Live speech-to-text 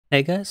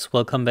Hey guys,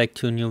 welcome back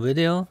to a new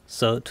video.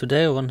 So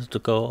today I wanted to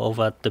go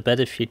over the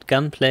Battlefield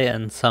gunplay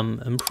and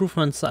some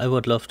improvements I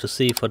would love to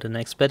see for the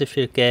next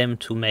Battlefield game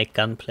to make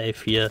gunplay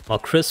feel more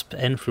crisp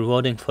and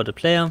rewarding for the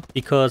player,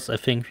 because I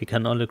think we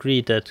can all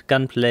agree that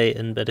gunplay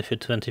in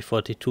Battlefield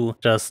 2042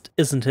 just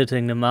isn't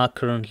hitting the mark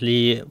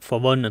currently. For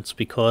one, it's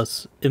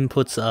because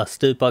inputs are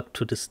still bugged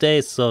to this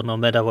day, so no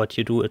matter what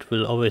you do it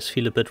will always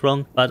feel a bit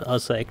wrong, but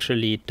also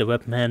actually the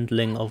weapon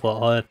handling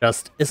overall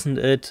just isn't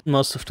it.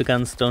 Most of the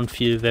guns don't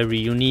feel very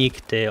unique.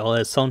 They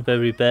all sound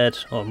very bad,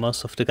 or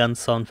most of the guns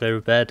sound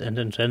very bad, and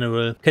in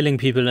general killing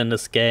people in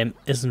this game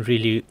isn't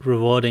really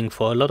rewarding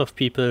for a lot of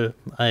people.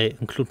 I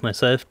include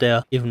myself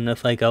there. Even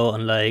if I go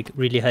on like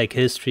really high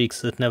kill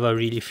streaks, it never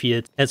really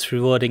feels as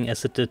rewarding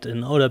as it did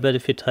in older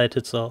Battlefield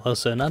titles or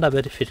also in other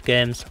Battlefield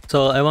games.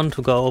 So I want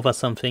to go over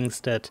some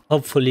things that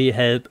hopefully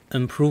help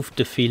improve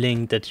the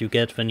feeling that you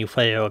get when you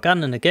fire your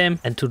gun in a game.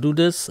 And to do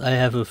this I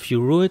have a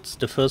few rules.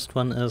 The first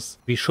one is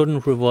we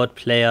shouldn't reward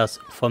players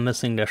for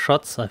missing their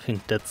shots. I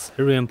think that's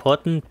very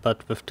important,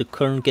 but with the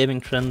current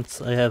gaming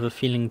trends I have a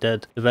feeling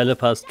that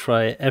developers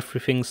try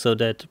everything so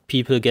that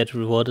people get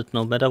rewarded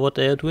no matter what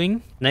they are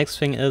doing. Next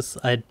thing is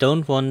I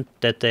don't want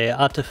that they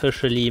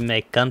artificially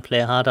make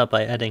gunplay harder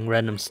by adding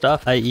random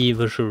stuff, i.e.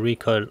 visual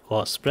recoil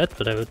or spread,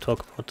 but I will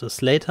talk about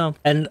this later.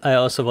 And I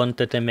also want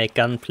that they make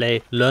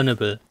gunplay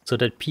learnable, so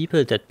that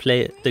people that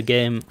play the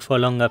game for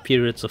longer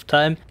periods of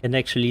time can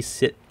actually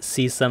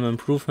see some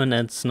improvement,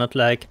 and it's not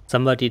like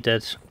somebody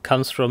that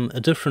comes from a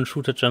different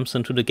shooter jumps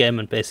into the game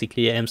and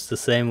basically aims the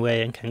same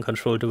way and can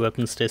control the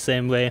weapons the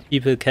same way.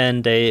 People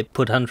can, they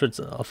put hundreds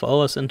of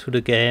hours into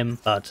the game,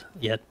 but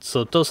yeah,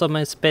 so those are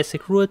my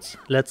basic rules.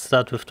 Let's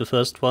start with the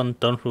first one: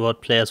 don't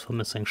reward players for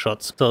missing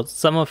shots. So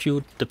some of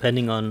you,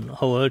 depending on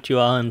how old you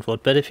are and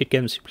what Battlefield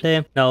games you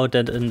play, know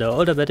that in the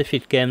older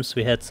Battlefield games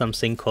we had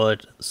something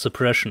called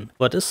suppression.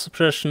 What is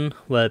suppression?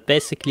 Well,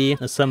 basically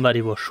if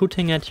somebody was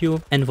shooting at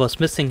you and was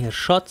missing his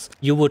shots,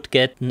 you would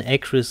get an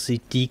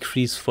accuracy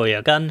decrease for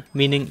your gun,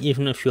 meaning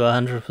even if you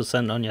are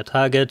 100% on your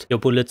target, your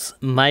bullets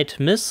might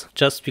miss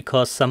just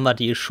because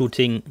somebody is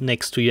shooting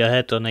next to your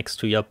head or next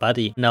to your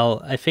body. Now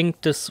I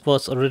think this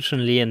was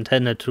originally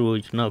intended to,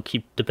 you know,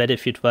 keep the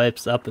Battlefield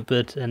vibes up a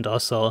bit, and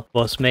also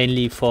was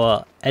mainly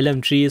for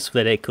LMGs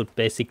where they could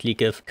basically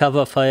give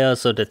cover fire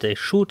so that they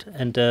shoot,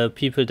 and the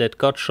people that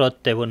got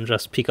shot, they wouldn't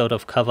just peek out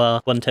of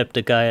cover, one tap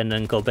the guy and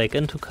then go back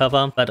into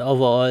cover. But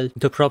overall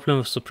the problem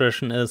with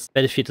suppression is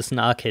Battlefield is an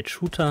arcade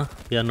shooter.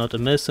 We are not a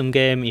milsim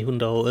game, even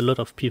though a lot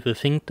of people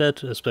think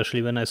that,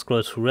 especially when I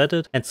scroll through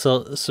Reddit. And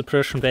so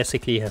suppression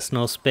basically has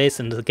no space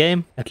in the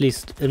game, at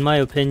least in my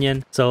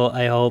opinion. So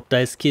I hope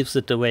DICE keeps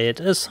it the way it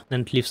is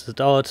and leaves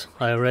it out.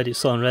 I already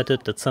saw on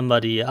Reddit that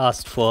somebody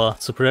asked for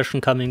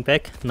suppression coming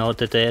back now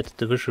that they added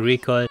the visual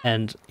recoil,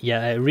 and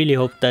yeah, I really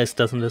hope DICE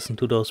doesn't listen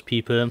to those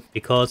people,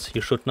 because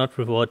you should not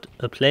reward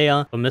a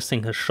player for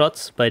missing his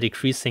shots by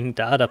decreasing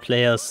the other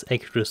player's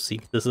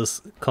accuracy. This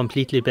is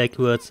completely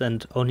backwards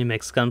and only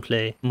makes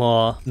gunplay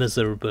more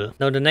miserable.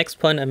 Now the next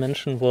point I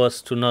mentioned was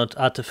to not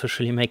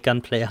artificially make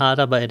gunplay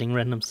harder by adding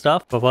random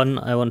stuff. For one,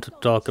 I want to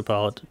talk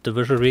about the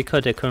visual recoil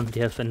they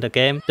currently have in the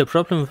game. The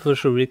problem with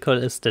visual recoil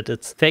is that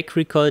it's fake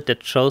recoil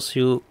that shows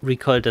you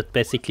recoil that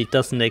basically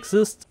doesn't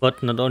exist,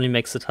 what not only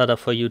makes it harder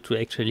for you to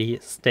actually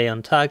stay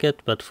on target,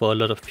 but for a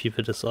lot of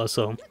people this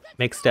also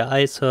makes their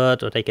eyes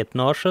hurt or they get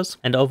nauseous.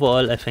 And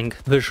overall I think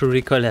visual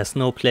recoil has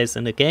no place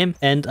in the game,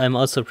 and I'm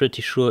also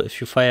pretty sure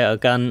if you fire a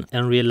gun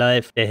in real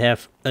life they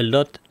have a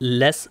lot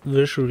less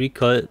visual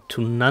recoil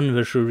to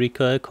non-visual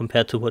recoil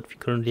compared to what we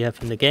currently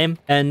have in the game.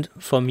 And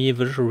for me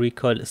visual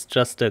recoil is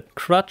just a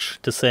crutch,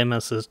 the same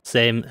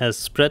as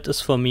spread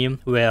is for me,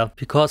 where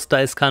because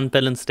DICE can't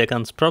balance their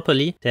guns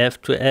properly, they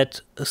have to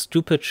add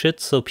stupid shit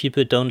so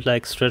people don't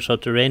like stretch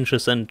out the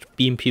ranges and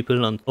beam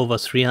people on over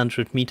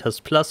 300 meters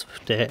plus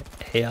with their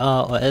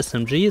AR or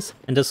SMGs.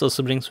 And this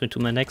also brings me to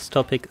my next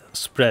topic: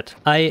 spread.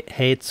 I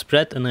hate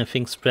spread, and I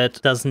think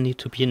spread doesn't need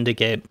to be in the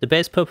game. The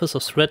base purpose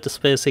of spread is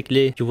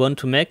basically you want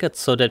to make it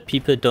so that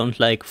people don't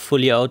like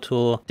fully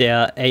auto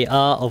their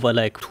AR over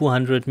like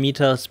 200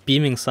 meters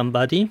beaming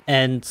somebody,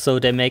 and so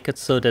they make it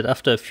so that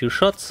after a few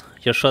shots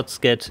your shots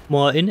get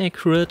more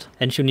inaccurate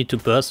and you need to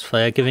burst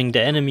fire, giving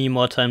the enemy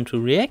more time to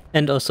react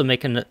and also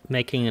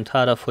making it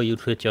harder for you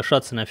to hit your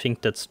shots, and I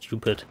think that's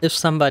stupid. If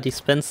somebody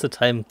spends the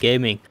time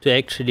gaming to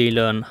actually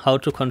learn how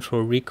to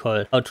control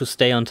recoil, how to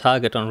stay on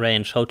target on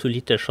range, how to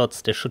lead their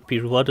shots, they should be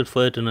rewarded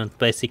for it, and then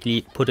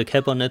basically put a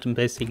cap on it and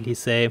basically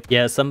say,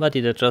 yeah,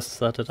 somebody that just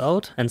started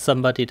out and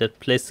somebody that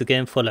plays the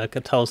game for like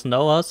 1000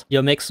 hours,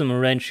 your maximum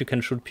range you can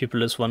shoot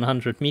people is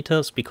 100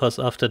 meters, because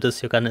after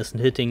this your gun isn't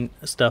hitting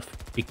stuff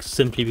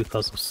simply because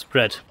of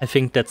spread. I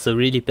think that's a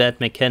really bad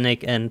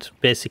mechanic and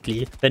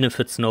basically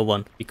benefits no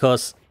one,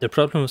 because The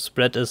problem with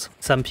spread is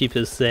some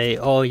people say,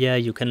 oh yeah,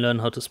 you can learn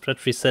how to spread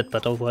reset,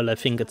 but overall I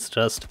think it's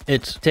just,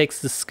 it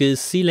takes the skill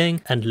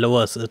ceiling and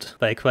lowers it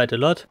by quite a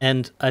lot.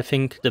 And I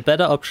think the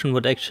better option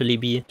would actually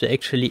be to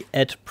actually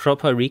add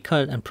proper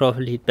recoil and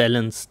properly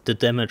balance the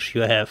damage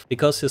you have.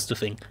 Because here's the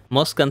thing,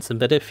 most guns in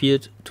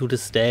Battlefield to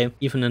this day,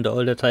 even in the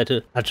older title,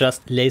 are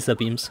just laser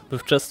beams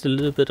with just a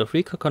little bit of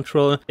recoil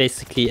control.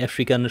 Basically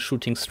every gun is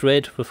shooting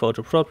straight without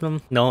a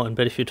problem. Now in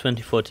Battlefield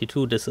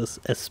 2042 this is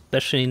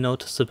especially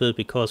noticeable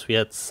because we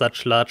had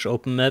such large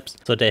open maps,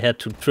 so they had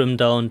to trim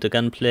down the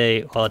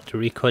gunplay or the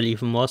recoil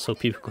even more so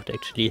people could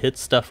actually hit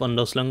stuff on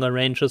those longer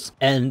ranges.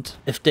 And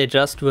if they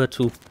just were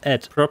to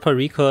add proper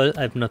recoil,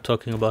 I'm not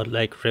talking about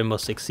like Rainbow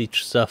Six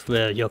Siege stuff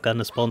where your gun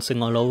is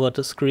bouncing all over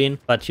the screen,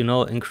 but you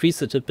know,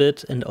 increase it a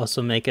bit and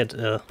also make it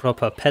a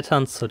proper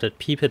pattern so that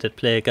people that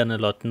play a gun a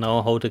lot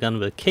know how the gun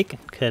will kick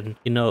and can,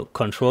 you know,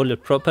 control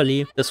it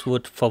properly. This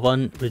would for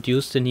one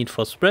reduce the need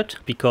for spread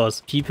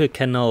because people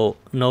can now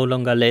no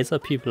longer laser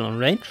people on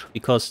range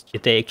because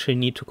they actually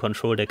need to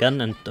control the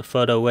gun, and the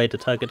further away the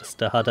target is,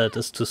 the harder it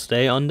is to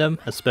stay on them,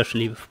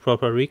 especially with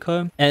proper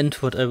recoil. And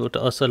what I would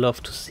also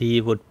love to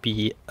see would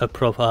be a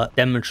proper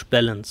damage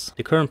balance.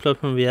 The current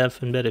problem we have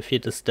in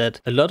Battlefield is that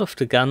a lot of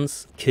the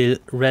guns kill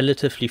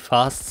relatively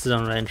fast still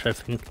on range. I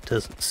think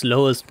the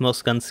slowest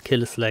most guns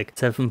kill is like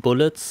 7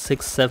 bullets,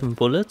 6-7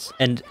 bullets,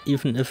 and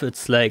even if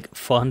it's like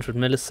 400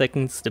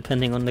 milliseconds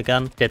depending on the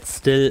gun, that's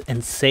still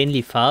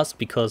insanely fast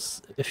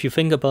because if you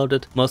think about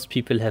it, most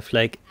people have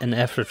like an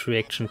average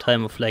reaction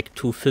time of like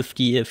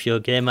 250. If you're a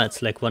gamer,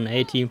 it's like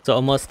 180. So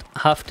almost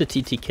half the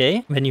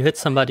TTK. When you hit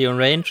somebody on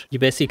range, you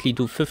basically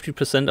do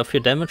 50% of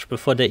your damage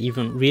before they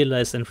even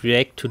realize and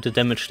react to the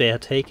damage they are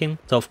taking.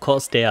 So of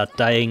course they are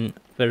dying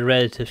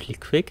relatively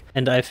quick,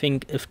 and I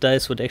think if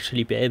DICE would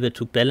actually be able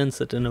to balance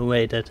it in a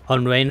way that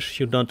on range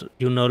you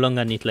no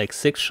longer need like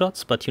 6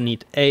 shots, but you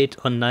need 8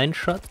 or 9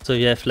 shots, so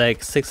you have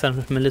like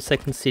 600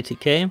 milliseconds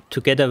CTK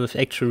together with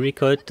actual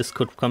recoil. This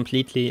could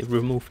completely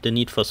remove the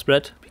need for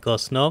spread,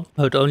 because now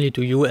not only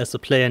do you as a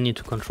player need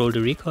to control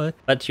the recoil,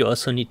 but you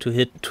also need to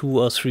hit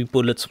 2 or 3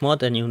 bullets more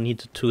than you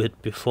needed to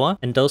hit before,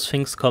 and those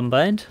things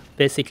combined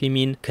basically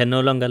mean you can no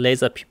longer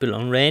laser people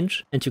on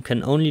range, and you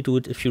can only do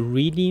it if you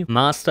really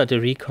master the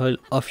recoil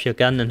of your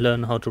gun and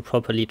learn how to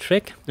properly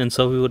track. And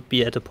so we would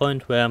be at a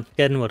point where,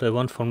 again, what I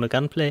want from the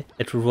gunplay,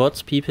 it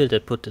rewards people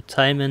that put the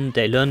time in,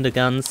 they learn the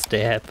guns,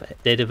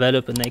 they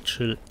develop an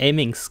actual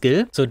aiming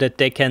skill so that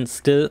they can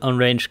still on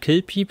range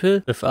kill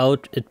people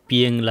without it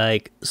being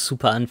like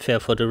super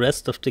unfair for the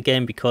rest of the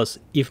game. Because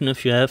even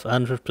if you have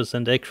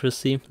 100%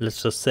 accuracy,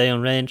 let's just say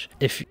on range,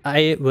 if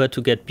I were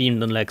to get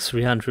beamed on like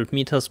 300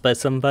 meters by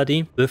somebody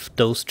with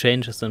those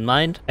changes in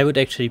mind, I would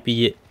actually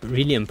be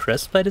really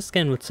impressed by this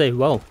game, would say,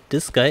 wow,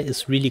 this guy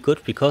is really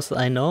good, because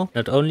I know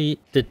not only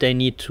did they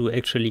need to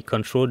actually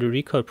control the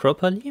recoil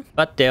properly,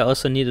 but they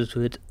also needed to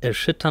hit a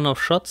shit ton of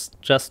shots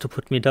just to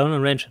put me down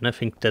on range, and I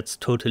think that's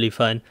totally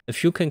fine.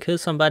 If you can kill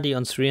somebody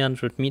on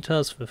 300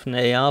 meters with an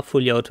AR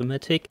fully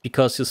automatic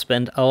because you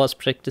spend hours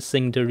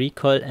practicing the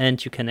recoil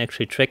and you can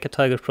actually track a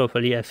target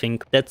properly, I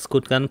think that's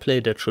good gunplay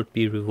that should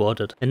be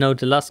rewarded. And now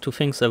the last two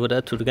things I would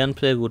add to the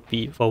gunplay would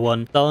be, for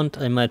one, sound.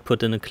 I might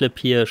put in a clip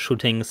here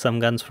shooting some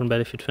guns from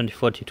Battlefield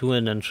 2042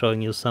 and then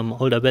showing you some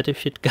older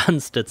Battlefield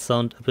guns that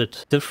sound a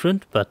bit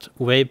different but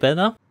way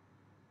better.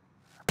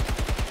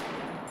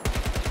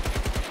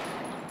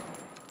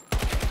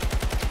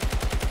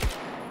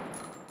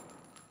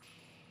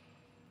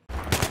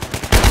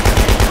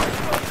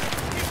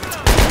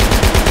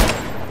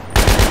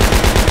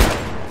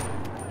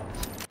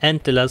 And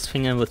the last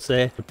thing I would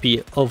say would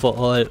be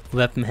overall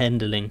weapon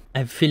handling.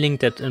 I'm feeling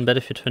that in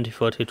Battlefield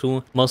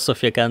 2042 most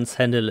of your guns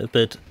handle a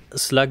bit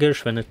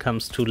sluggish when it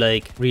comes to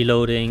like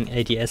reloading,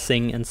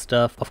 ADSing and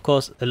stuff. Of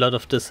course, a lot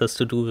of this has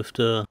to do with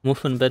the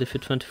movement in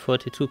Battlefield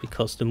 2042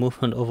 because the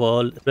movement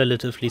overall is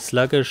relatively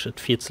sluggish. It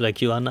feels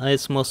like you're on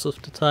ice most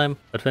of the time.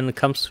 But when it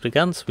comes to the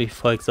guns, we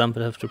for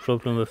example have the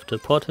problem with the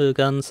portal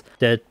guns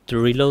that the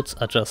reloads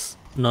are just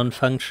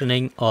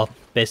non-functioning, or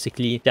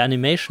basically the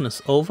animation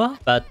is over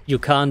but you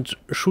can't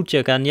shoot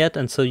your gun yet,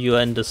 and so you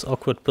are in this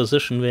awkward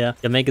position where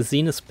your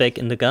magazine is back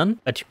in the gun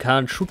but you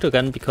can't shoot the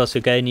gun because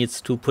your guy needs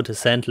to put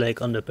his hand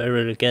like on the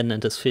barrel again,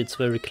 and this feels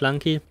very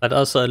clunky. But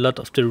also a lot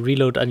of the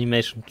reload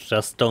animations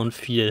just don't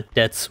feel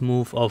that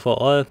smooth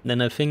overall.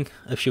 Then I think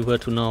if you were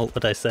to know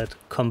what I said,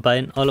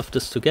 combine all of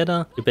this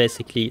together, you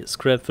basically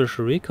scrap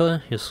visual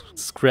recoil, you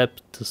scrap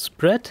the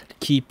spread,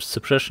 keep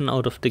suppression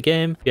out of the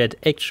game, you add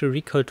actual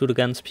recoil to the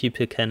guns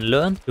people can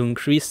learn, you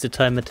increase the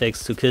time it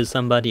takes to kill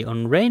somebody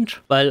on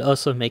range while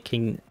also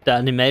making the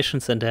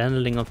animations and the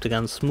handling of the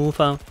gun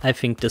smoother. I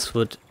think this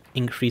would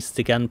increase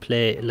the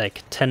gunplay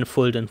like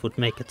tenfold and would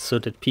make it so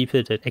that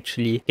people that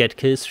actually get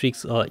kill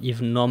streaks, or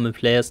even normal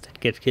players that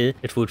get killed,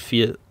 it would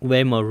feel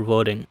way more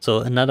rewarding. So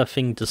another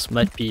thing, this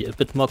might be a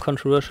bit more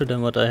controversial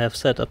than what I have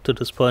said up to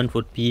this point,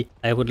 would be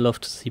I would love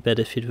to see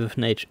Battlefield with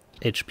an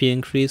HP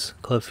increase.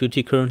 Call of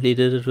Duty currently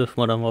did it with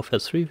Modern Warfare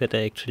 3, where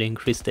they actually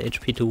increased the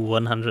HP to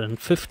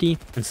 150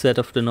 instead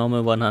of the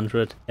normal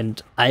 100.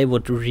 And I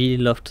would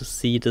really love to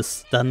see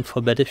this done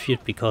for Battlefield,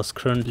 because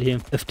currently,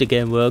 if the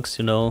game works,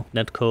 you know,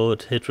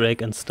 netcode, hit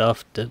rate and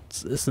stuff,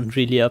 that isn't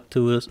really up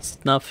to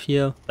snuff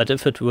here. But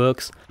if it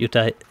works, you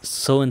die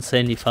so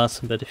insanely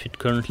fast in Battlefield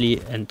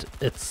currently, and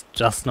it's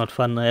just not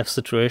fun. I have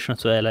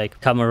situations where I like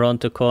come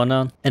around the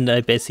corner and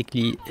I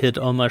basically hit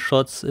all my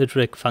shots, hit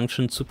rate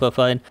functions super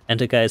fine, and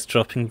the guy is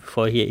dropping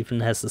before he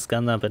even has his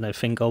gun up, and I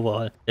think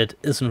overall that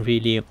isn't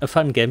really a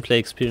fun gameplay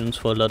experience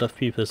for a lot of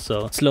people.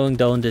 So slowing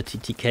down the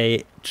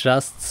TTK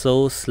just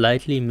so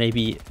slightly,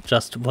 maybe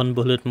just one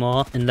bullet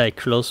more in like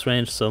close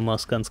range, so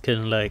most guns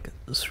killing like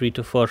 3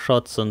 to 4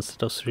 shots, so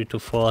instead of 3 to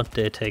 4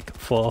 they take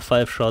 4 or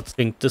 5 shots. I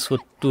think this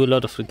would do a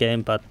lot of the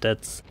game, but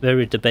that's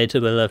very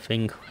debatable. I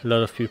think a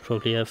lot of people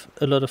probably have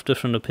a lot of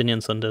different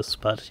opinions on this,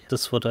 but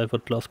this is what I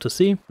would love to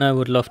see. I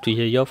would love to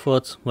hear your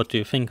thoughts. What do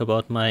you think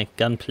about my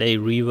Gunplay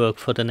rework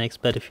for the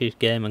next Battlefield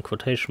game, in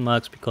quotation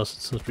marks, because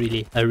it's not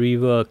really a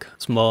rework,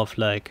 it's more of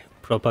like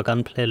proper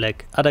gunplay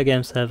like other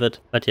games have it.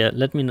 But yeah,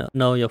 let me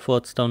know your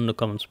thoughts down in the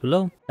comments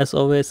below. As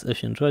always,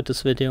 if you enjoyed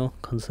this video,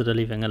 consider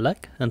leaving a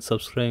like and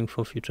subscribing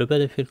for future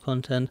Battlefield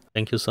content.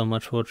 Thank you so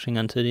much for watching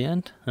until the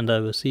end, and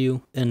I will see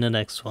you in the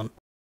next one.